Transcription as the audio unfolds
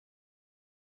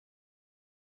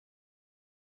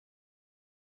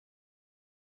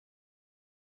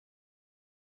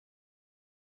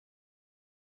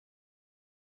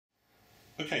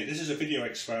Okay, this is a video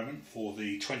experiment for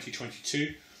the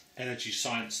 2022 Energy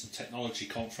Science and Technology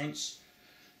Conference,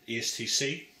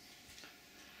 ESTC.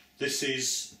 This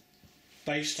is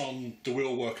based on the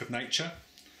Wheelwork of Nature.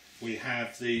 We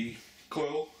have the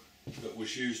coil that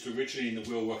was used originally in the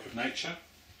Wheelwork of Nature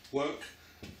work,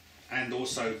 and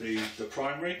also the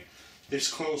primary.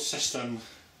 This coil system,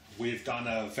 we've done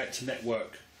a vector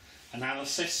network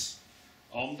analysis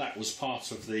on. That was part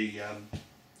of the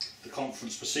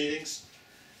conference proceedings.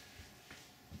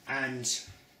 And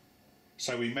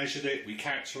so we measured it, we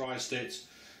characterised it,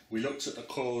 we looked at the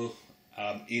coil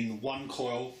in one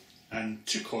coil and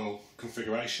two coil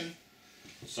configuration.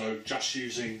 So just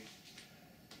using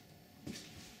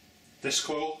this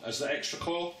coil as the extra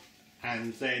coil,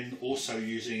 and then also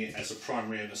using it as a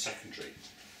primary and a secondary.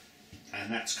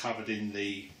 And that's covered in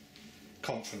the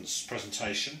conference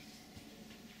presentation.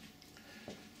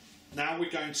 Now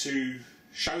we're going to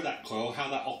show that coil, how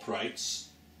that operates,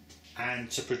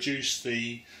 and to produce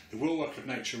the Wheelwork of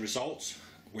Nature result,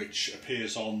 which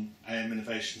appears on AM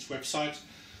Innovation's website,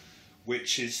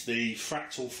 which is the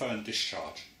Fractal Fern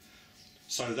Discharge.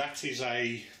 So that is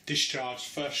a discharge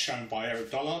first shown by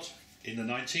Eric Dollard in the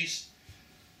 90s.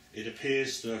 It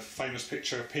appears, the famous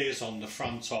picture appears on the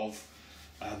front of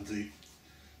the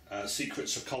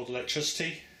Secrets of Cold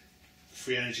Electricity,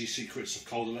 Free Energy Secrets of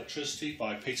Cold Electricity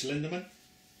by Peter Lindemann.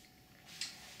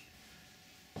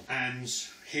 And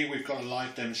here we've got a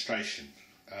live demonstration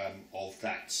of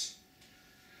that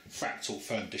Fractal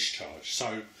Fern Discharge.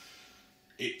 So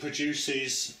it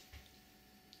produces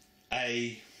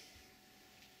a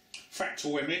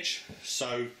fractal image.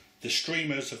 So the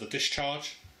streamers of the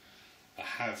discharge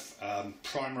have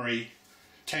primary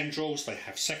tendrils, they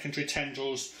have secondary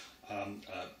tendrils,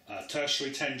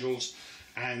 tertiary tendrils,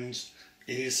 and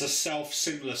it is a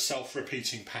similar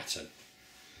self-repeating pattern.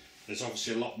 There's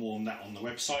obviously a lot more on that on the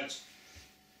website.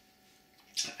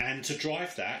 And to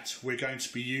drive that, we're going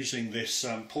to be using this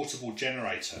portable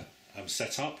generator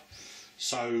setup.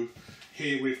 So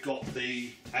here we've got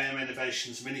the AM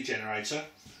Innovations mini generator.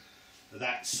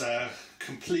 That's a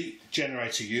complete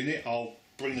generator unit. I'll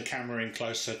bring the camera in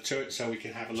closer to it so we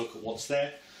can have a look at what's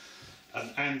there.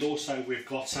 And also we've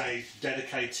got a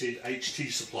dedicated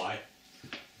HT supply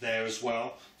there as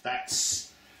well.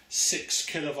 That's 6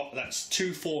 kilovolt, that's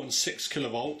 2, 4 and 6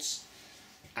 kilovolts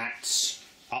at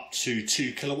up to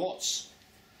 2 kilowatts.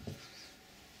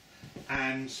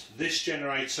 And this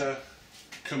generator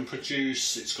can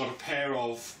produce, it's got a pair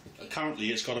of,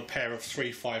 currently it's got a pair of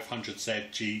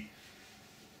 3500ZG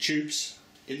tubes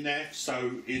in there, so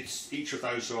each of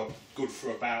those are good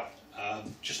for about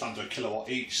just under a kilowatt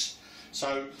each.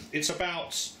 So it's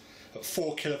about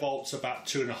 4 kilovolts, about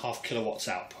 2.5 kilowatts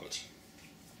output.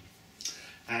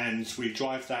 And we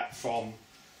drive that from,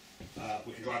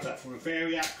 we can drive that from a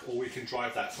variac, or we can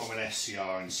drive that from an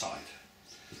SCR inside.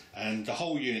 And the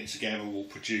whole unit together will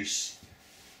produce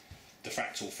the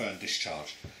Fractal Fern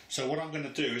Discharge. So what I'm going to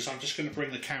do is I'm just going to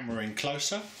bring the camera in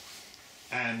closer,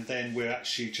 and then we'll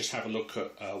actually just have a look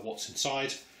at what's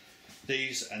inside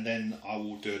these, and then I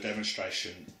will do a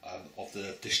demonstration of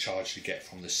the discharge you get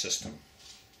from this system.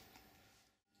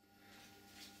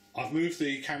 I've moved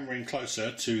the camera in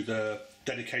closer to the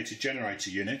dedicated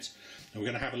generator unit, and we're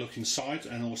going to have a look inside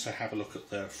and also have a look at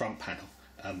the front panel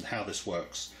and how this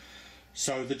works.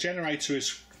 So the generator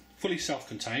is fully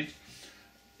self-contained.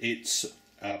 It's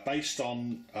based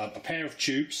on a pair of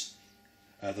tubes.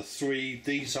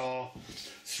 These are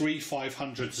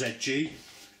 3500ZG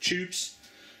tubes,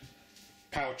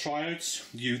 power triodes.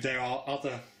 There are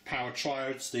other power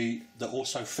triodes that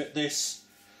also fit this,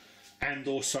 and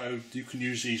also you can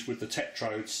use these with the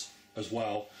tetrodes as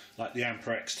well, like the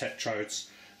AmperX tetrodes,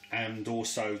 and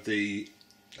also the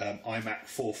iMac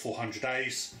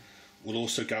 400As will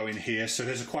also go in here. So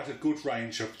there's quite a good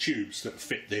range of tubes that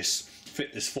fit this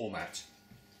format.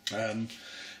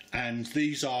 And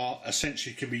these are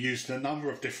essentially can be used in a number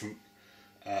of different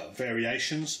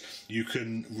variations. You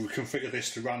can configure this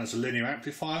to run as a linear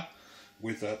amplifier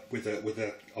with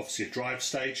obviously a drive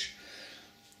stage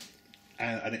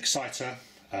and an exciter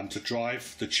to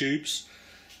drive the tubes,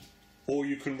 or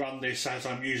you can run this as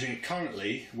I'm using it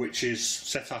currently, which is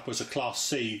set up as a Class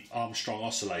C Armstrong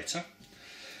oscillator.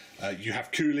 You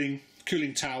have cooling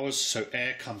towers, so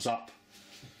air comes up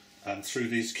through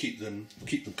these, keep them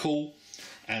cool,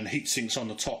 and heat sinks on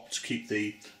the top to keep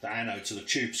the anode to the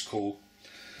tubes cool.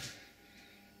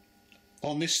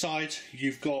 On this side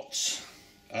you've got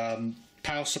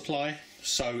power supply,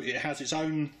 so it has its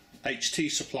own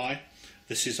HT supply.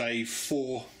 This is a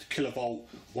 4 kilovolt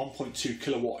 1.2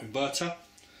 kilowatt inverter,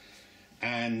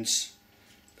 and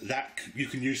that you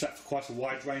can use that for quite a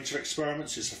wide range of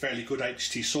experiments. It's a fairly good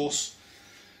HT source.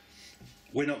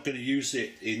 We're not going to use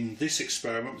it in this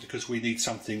experiment because we need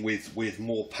something with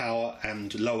more power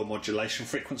and lower modulation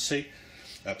frequency.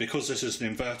 Because this is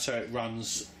an inverter, it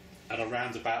runs at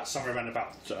somewhere around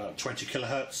about 20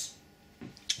 kilohertz.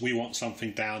 We want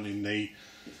something down in the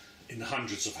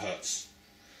hundreds of hertz.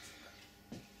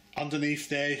 Underneath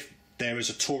there is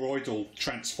a toroidal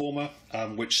transformer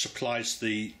which supplies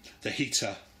the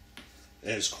heater.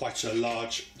 There's quite a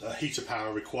large heater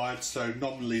power required, so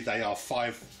nominally they are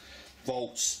 5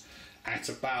 volts at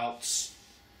about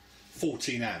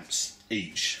 14 amps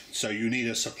each. So you need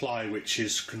a supply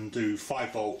which can do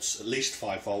 5 volts, at least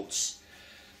 5 volts,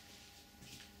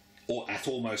 or at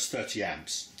almost 30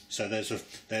 amps. So there's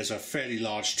a fairly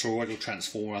large toroidal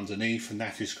transformer underneath, and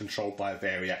that is controlled by a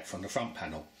variac from the front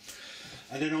panel.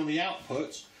 And then on the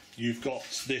output, you've got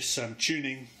this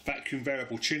vacuum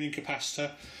variable tuning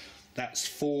capacitor. That's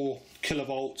 4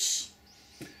 kilovolts.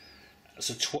 It's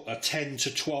a 10 to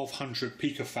 1200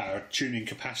 picofarad tuning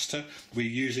capacitor. We're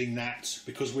using that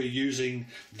because we're using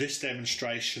this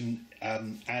demonstration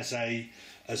as a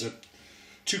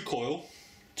 2-coil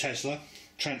Tesla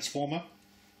transformer.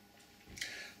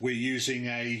 We're using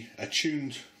a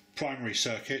tuned primary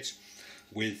circuit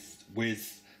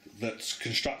that's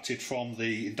constructed from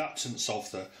the inductance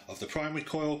of the primary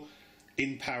coil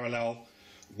in parallel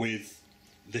with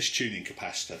this tuning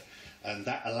capacitor, and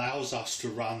that allows us to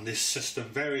run this system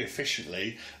very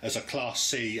efficiently as a Class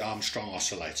C Armstrong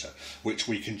oscillator, which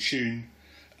we can tune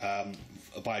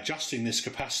by adjusting this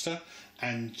capacitor,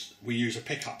 and we use a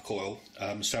pickup coil,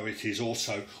 so it is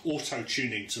also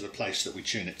auto-tuning to the place that we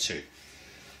tune it to.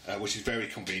 Which is very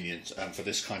convenient for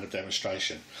this kind of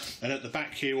demonstration. And at the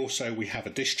back here also we have a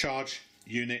discharge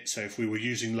unit, so if we were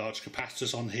using large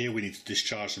capacitors on here we need to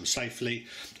discharge them safely,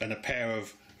 and a pair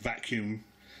of vacuum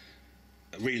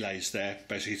relays there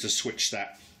basically to switch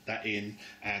that in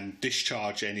and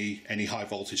discharge any high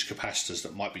voltage capacitors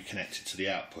that might be connected to the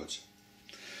output.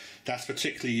 That's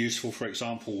particularly useful, for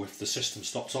example, if the system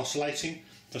stops oscillating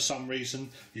for some reason.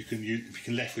 You can be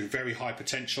left with very high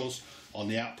potentials on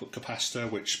the output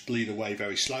capacitor which bleed away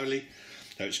very slowly,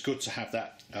 so it's good to have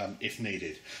that if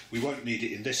needed. We won't need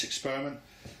it in this experiment,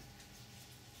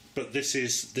 but this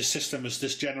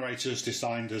generator is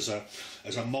designed as a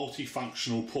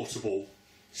multifunctional portable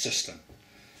system,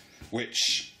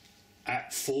 which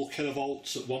at 4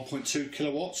 kilovolts at 1.2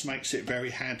 kilowatts makes it very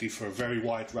handy for a very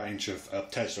wide range of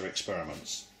Tesla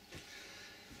experiments.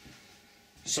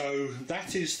 So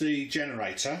that is the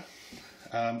generator.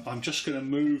 I'm just going to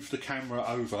move the camera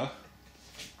over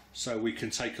so we can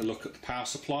take a look at the power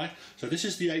supply. So this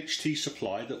is the HT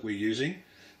supply that we're using.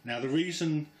 Now the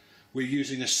reason we're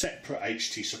using a separate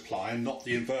HT supply and not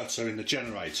the inverter in the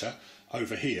generator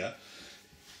over here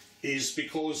is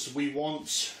because we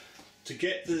want to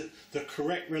get the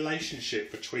correct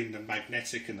relationship between the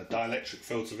magnetic and the dielectric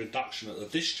fields of induction at the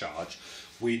discharge.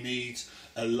 We need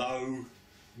a low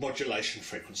modulation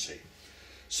frequency.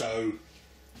 So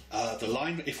the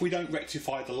line, if we don't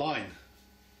rectify the line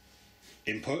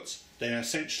input, then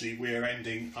essentially we're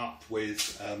ending up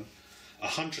with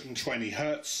 120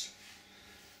 hertz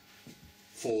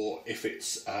for if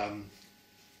it's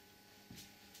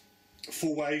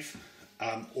full wave,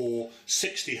 or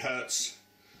 60 hertz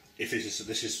if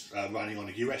this is running on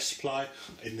a US supply.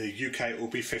 In the UK it will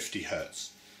be 50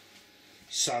 hertz.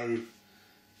 So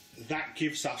that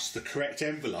gives us the correct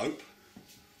envelope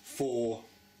for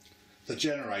the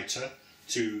generator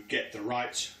to get the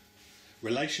right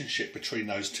relationship between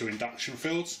those two induction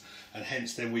fields, and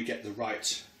hence then we get the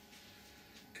right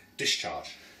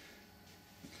discharge.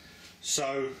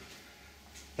 So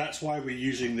that's why we're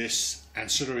using this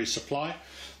ancillary supply.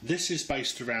 This is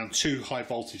based around 2 high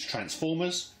voltage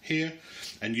transformers here,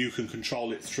 and you can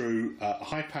control it through a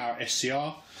high power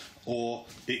SCR, or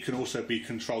it can also be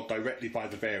controlled directly by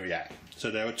the variac.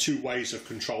 So there are 2 ways of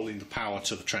controlling the power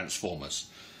to the transformers.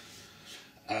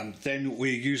 Then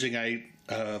we're using a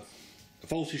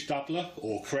voltage doubler,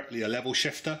 or correctly a level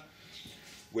shifter,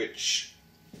 which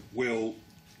will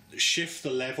shift the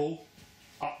level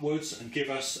upwards and give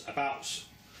us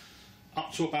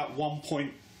up to about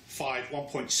 1.5,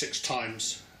 1.6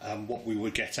 times what we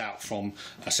would get out from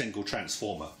a single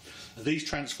transformer. These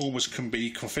transformers can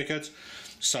be configured,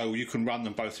 so you can run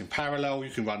them both in parallel,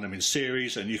 you can run them in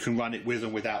series, and you can run it with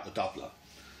and without the doubler.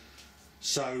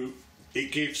 So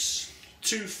it gives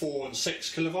 2, 4 and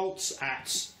 6 kilovolts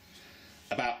at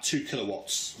about 2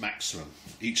 kilowatts maximum.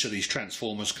 Each of these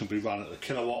transformers can be run at the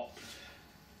kilowatt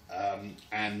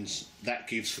and that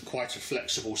gives for quite a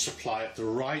flexible supply at the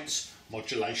right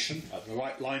modulation, at the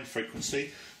right line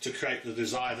frequency, to create the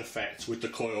desired effect with the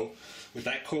coil, with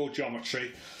that coil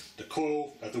geometry. The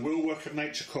coil, the Wheelwork of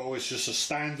Nature coil, is just a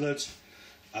standard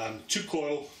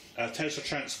 2-coil Tesla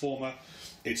transformer.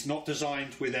 It's not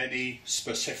designed with any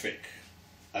specific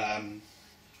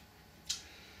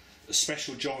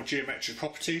special geometric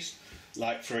properties,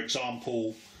 like for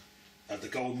example the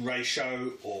golden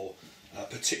ratio or a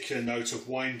particular note of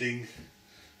winding,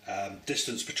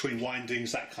 distance between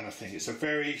windings, that kind of thing. It's a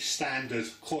very standard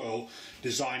coil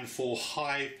designed for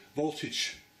high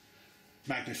voltage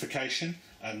magnification,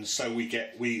 and so we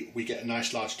get a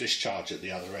nice large discharge at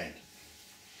the other end.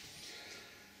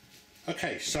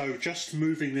 Okay, so just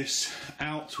moving this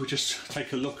out, we'll just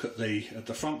take a look at the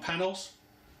front panels.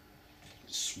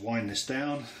 Let's wind this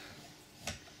down.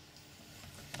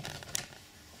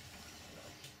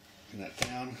 Bring that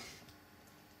down.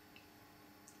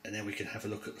 And then we can have a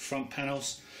look at the front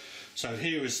panels. So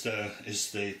here is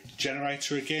the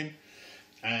generator again,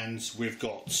 and we've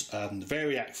got the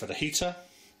variac for the heater.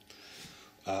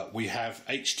 We have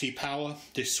HT power.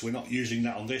 We're not using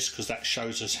that on this because that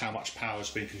shows us how much power has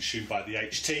been consumed by the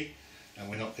HT, and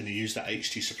we're not going to use that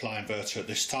HT supply inverter at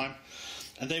this time.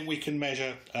 And then we can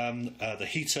measure the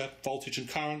heater voltage and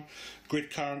current,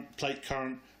 grid current, plate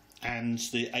current, and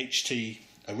the HT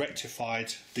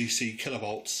rectified DC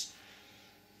kilovolts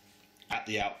at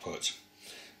the output.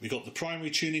 We got the primary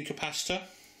tuning capacitor,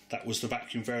 that was the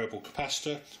vacuum variable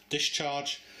capacitor,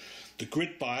 discharge, the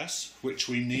grid bias, which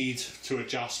we need to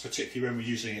adjust particularly when we're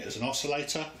using it as an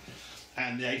oscillator,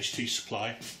 and the HT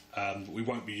supply. We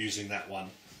won't be using that one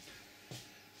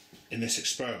in this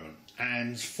experiment.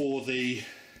 And for the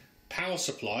power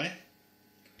supply,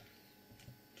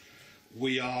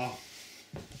 we are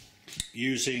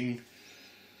using,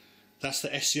 that's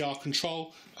the SCR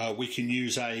control. We can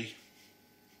use a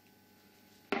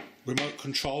remote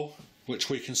control which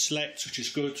we can select, which is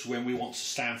good when we want to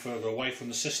stand further away from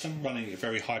the system running at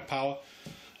very high power,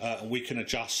 and we can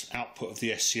adjust output of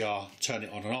the SCR, turn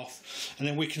it on and off. And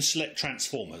then we can select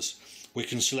transformers. We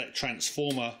can select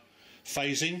transformer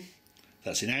phasing,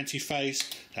 that's in anti-phase,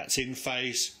 that's in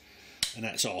phase, and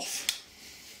that's off.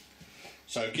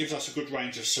 So it gives us a good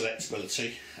range of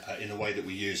selectability in the way that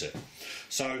we use it.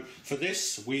 So for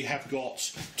this we have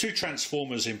got 2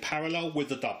 transformers in parallel with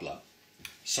the doubler.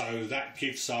 So that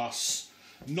gives us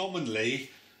nominally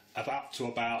about,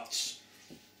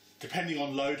 depending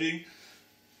on loading,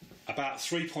 about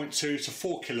 3.2 to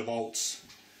 4 kilovolts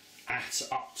at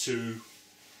up to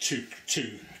 2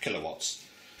 kilowatts.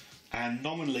 And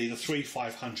nominally the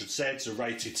 3500Zs are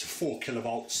rated to 4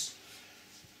 kilovolts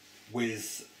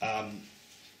with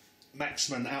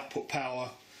maximum output power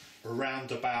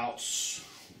around about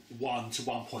 1 to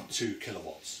 1.2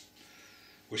 kilowatts,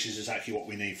 which is exactly what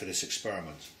we need for this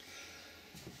experiment.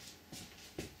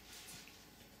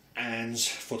 And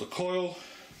for the coil,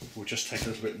 we'll just take a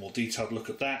little bit more detailed look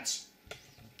at that. Let's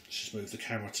just move the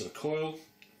camera to the coil.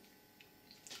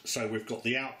 So we've got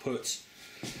the output.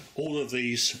 All of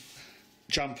these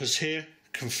jumpers here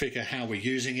configure how we're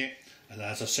using it, and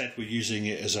as I said, we're using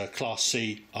it as a Class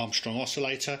C Armstrong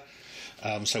oscillator.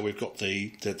 So we've got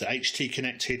the HT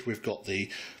connected, we've got the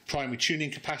primary tuning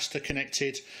capacitor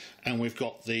connected, and we've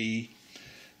got these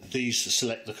to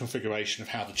select the configuration of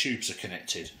how the tubes are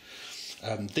connected.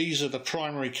 These are the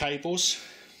primary cables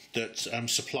that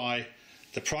supply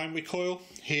the primary coil.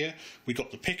 Here we've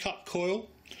got the pickup coil,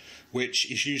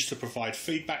 which is used to provide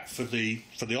feedback for the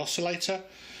oscillator.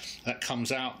 That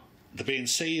comes out the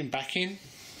BNC and back in.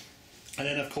 And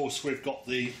then of course we've got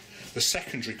the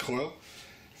secondary coil.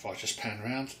 If I just pan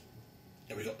around,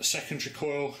 there we've got the secondary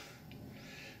coil,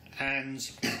 and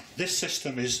this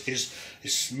system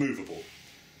is movable.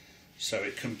 So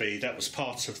it can be, that was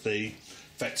part of the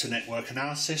vector network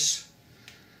analysis,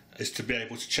 is to be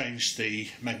able to change the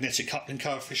magnetic coupling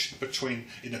coefficient between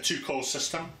in a 2-coil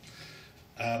system.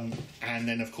 And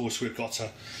then of course we've got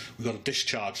a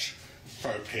discharge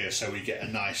probe here, so we get a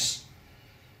nice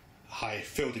high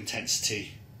field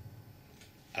intensity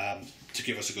to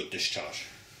give us a good discharge.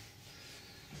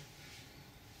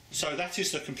 So that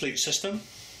is the complete system.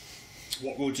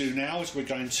 What we'll do now is I'm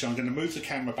going to move the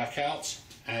camera back out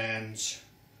and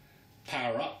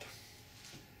power up,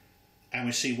 and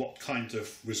we see what kind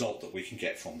of result that we can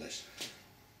get from this.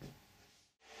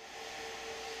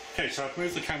 Okay, so I've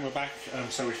moved the camera back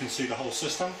so we can see the whole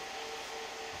system.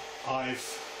 I've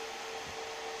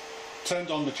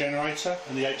turned on the generator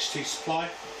and the HT supply.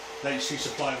 The HT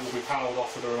supply will be powered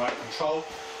off with a remote control,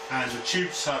 and the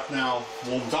tubes have now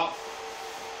warmed up.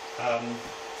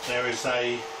 There is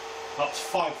up to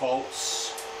 5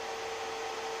 volts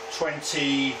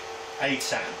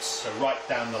 28 amps, so right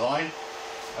down the line.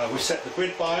 We set the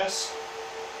grid bias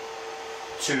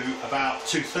to about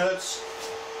 2/3,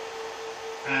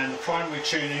 and the primary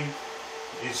tuning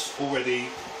is already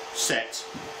set.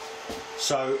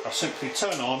 So I simply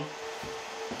turn on,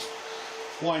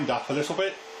 wind up a little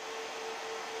bit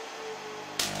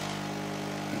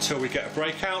until we get a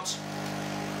breakout.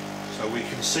 So we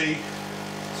can see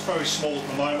it's very small at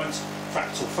the moment.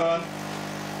 Fractal Fern,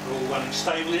 we're all running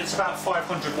stably. It's about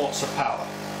 500 watts of power.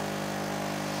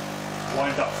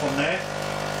 Wind up from there.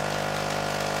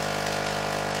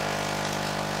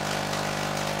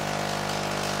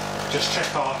 Just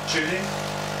check our tuning.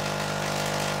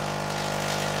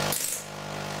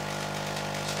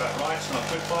 That's about right, and our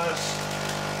grid bias.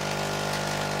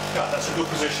 Yeah, that's a good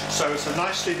position. So it's a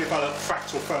nicely developed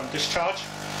Fractal Fern Discharge.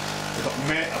 We've got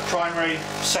a primary,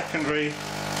 secondary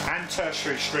and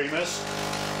tertiary streamers,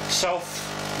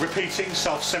 self-repeating,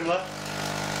 self-similar.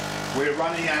 We're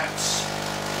running at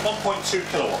 1.2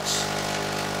 kilowatts.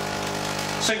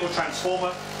 Single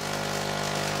transformer.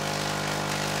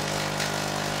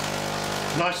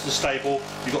 Nice and stable.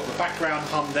 You've got the background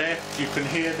hum there. You can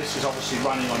hear this is obviously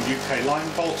running on UK line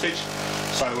voltage,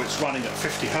 so it's running at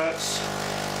 50 Hertz.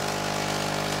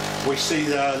 We see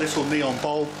the little neon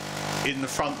bulb in the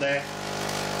front there,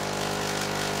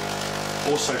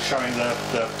 also showing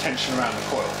the tension around the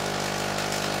coil.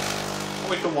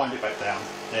 We can wind it back down.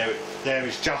 There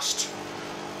is just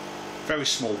very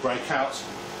small breakout.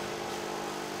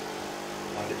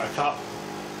 Wind it back up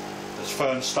as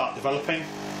ferns start developing.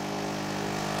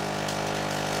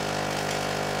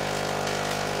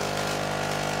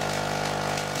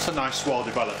 It's a nice, well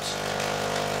developed.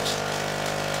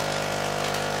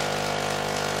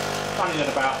 Running at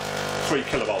about 3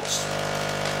 kilovolts.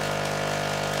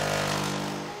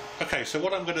 Okay, so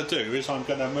what I'm going to do is I'm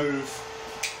going to move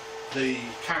the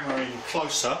camera in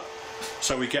closer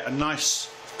so we get a nice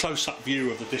close-up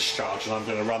view of the discharge, and I'm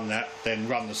going to run that, then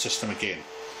run the system again.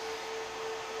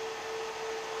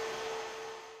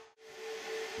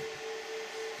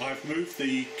 I've moved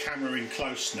the camera in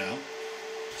close now,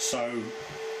 so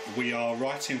we are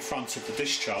right in front of the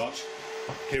discharge.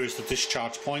 Here is the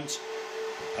discharge point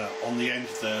on the end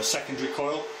of the secondary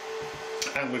coil,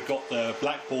 and we've got the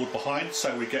blackboard behind,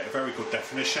 so we get a very good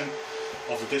definition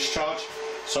of the discharge.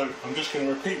 So I'm just going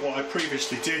to repeat what I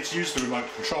previously did. Use the remote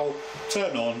control,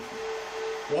 turn on,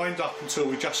 wind up until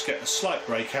we just get a slight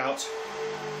breakout.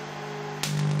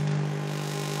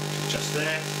 Just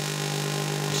there.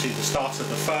 You see the start of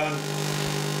the fern.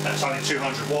 That's only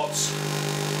 200 watts.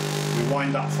 We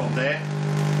wind up from there.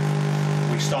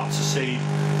 We start to see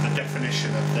the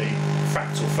definition of the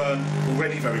Fractal Fern,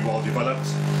 already very well developed.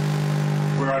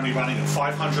 We're only running at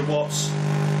 500 watts.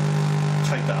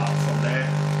 Take that up from there.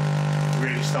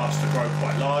 Really starts to grow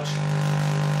quite large.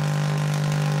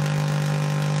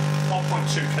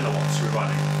 1.2 kilowatts we're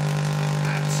running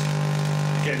at.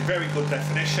 Again, very good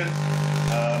definition.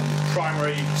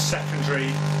 Primary,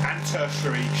 secondary and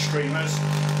tertiary streamers,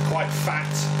 quite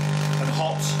fat and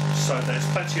hot, so there's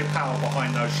plenty of power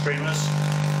behind those streamers.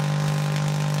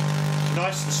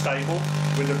 Nice and stable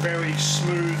with a very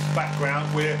smooth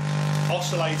background. We're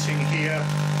oscillating here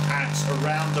at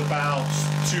around about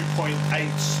 2.8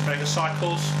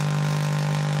 megacycles.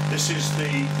 This is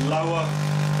the lower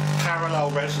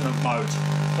parallel resonant mode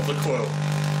of the coil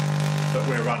that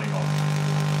we're running on.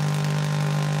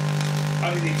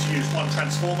 Only need to use one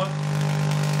transformer,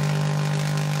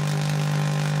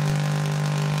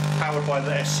 powered by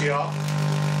the SCR.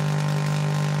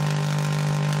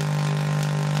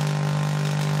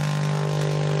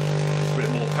 A bit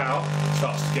more power,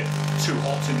 starts to get too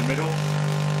hot in the middle.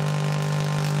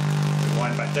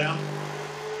 Wind back down.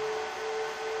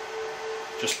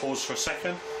 Just pause for a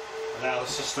second, allow the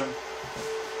system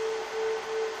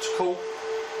to cool.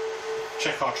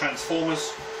 Check our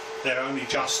transformers, they're only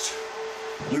just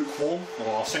lukewarm,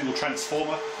 or our single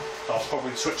transformer. So I'll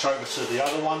probably switch over to the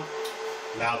other one,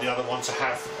 allow the other one to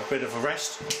have a bit of a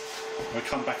rest. We'll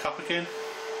come back up again.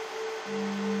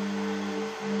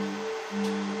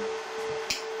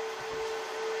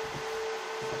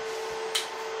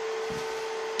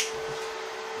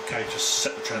 Okay, just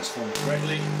set the transformer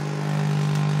correctly.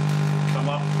 Come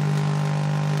up.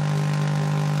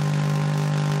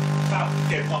 About,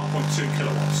 again, 1.2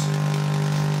 kilowatts.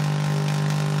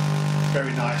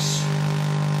 Very nice.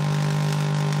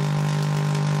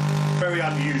 Very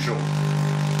unusual.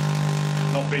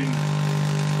 Not been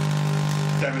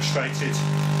demonstrated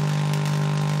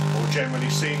or generally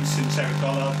seen since Eric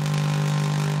Dollard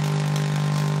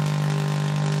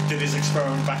did his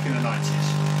experiment back in the 90s.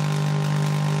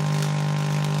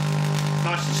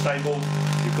 nice and stable.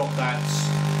 You've got that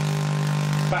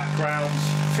background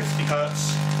 50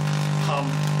 Hertz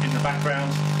hum in the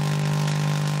background.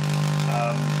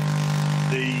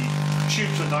 The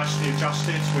tubes are nicely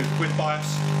adjusted with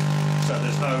bias, so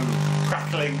there's no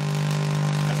crackling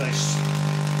as they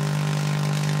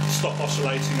stop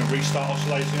oscillating and restart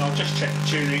oscillating. I'll just check the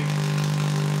tuning.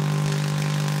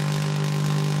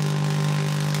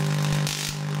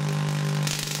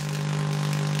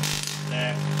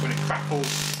 There, when it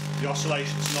crackles, the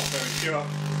oscillation's not very pure.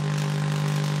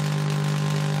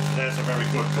 There's a very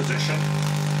good position.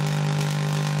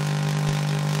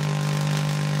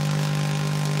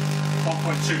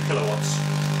 .2 kilowatts.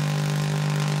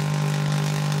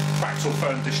 Fractal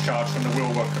Fern Discharge from the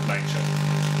Wheelwork of Nature.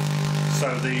 So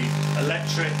the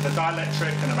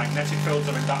dielectric and the magnetic fields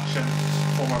of induction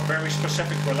form a very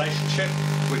specific relationship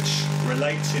which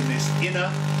relates in this inner,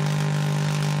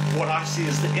 what I see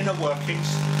as the inner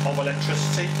workings of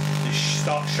electricity. It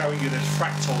starts showing you this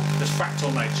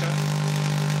fractal nature,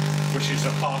 which is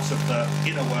a part of the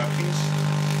inner workings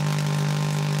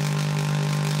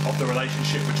of the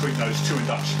relationship between those two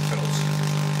induction fields.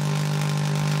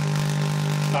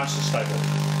 Nice and stable.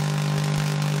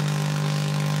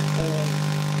 All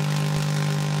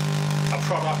a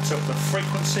product of the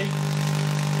frequency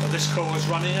that this coil is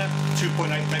running at,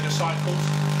 2.8 megacycles,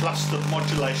 plus the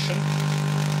modulation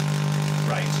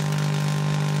rate,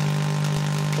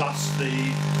 plus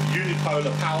the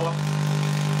unipolar power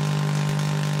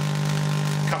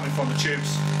coming from the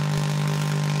tubes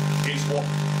is what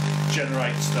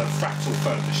generates the Fractal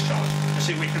Fern Discharge. You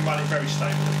see, we can run it very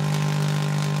stably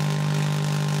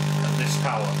at this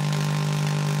power.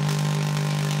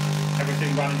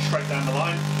 Everything running straight down the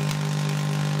line.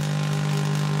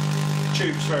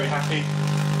 Tube's very happy.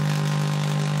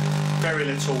 Very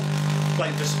little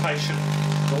flame dissipation.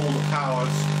 All the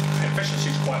power's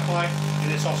efficiency is quite high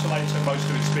in its oscillator. Most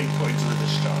of it's being put into the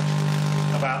discharge.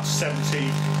 About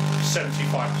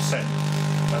 70–75%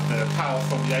 of the power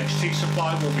from the HT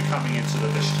supply will be coming into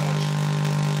the discharge.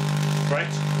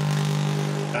 Great.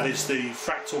 That is the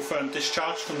Fractal Fern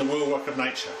Discharge from the Wheelwork of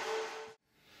Nature.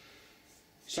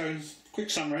 So, quick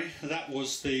summary, that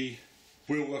was the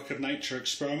Wheelwork of Nature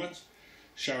experiment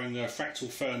showing the Fractal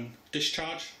Fern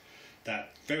Discharge,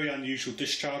 that very unusual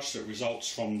discharge that results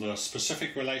from the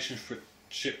specific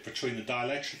relationship between the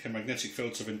dielectric and magnetic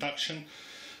fields of induction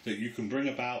that you can bring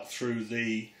about through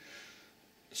the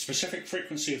specific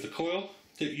frequency of the coil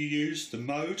that you use, the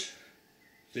mode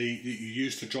that you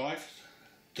use to drive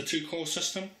the two-coil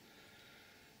system,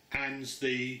 and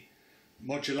the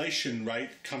modulation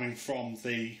rate coming from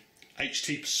the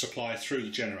HT supply through the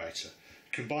generator.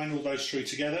 Combine all those three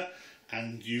together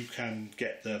and you can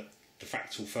get the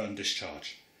Fractal Fern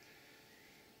Discharge.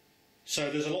 So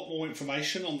there's a lot more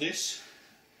information on this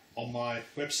on my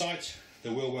website,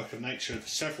 the Wheelwork of Nature.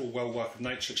 There's several Wheelwork of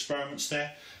Nature experiments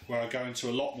there where I go into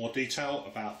a lot more detail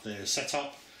about the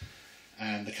setup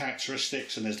and the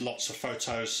characteristics, and there's lots of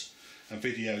photos and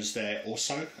videos there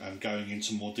also going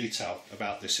into more detail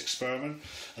about this experiment.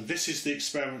 And this is the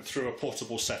experiment through a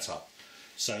portable setup.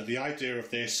 So the idea of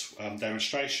this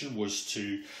demonstration was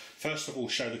to first of all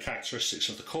show the characteristics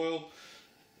of the coil,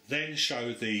 then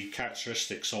show the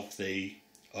characteristics of the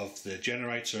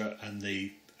generator and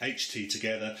the HT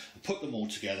together, and put them all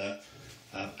together,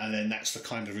 and then that's the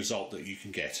kind of result that you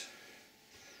can get.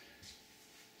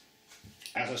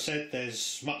 As I said,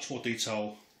 there's much more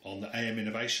detail on the AM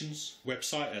Innovations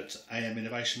website at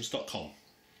aminnovations.com.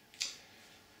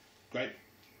 Great.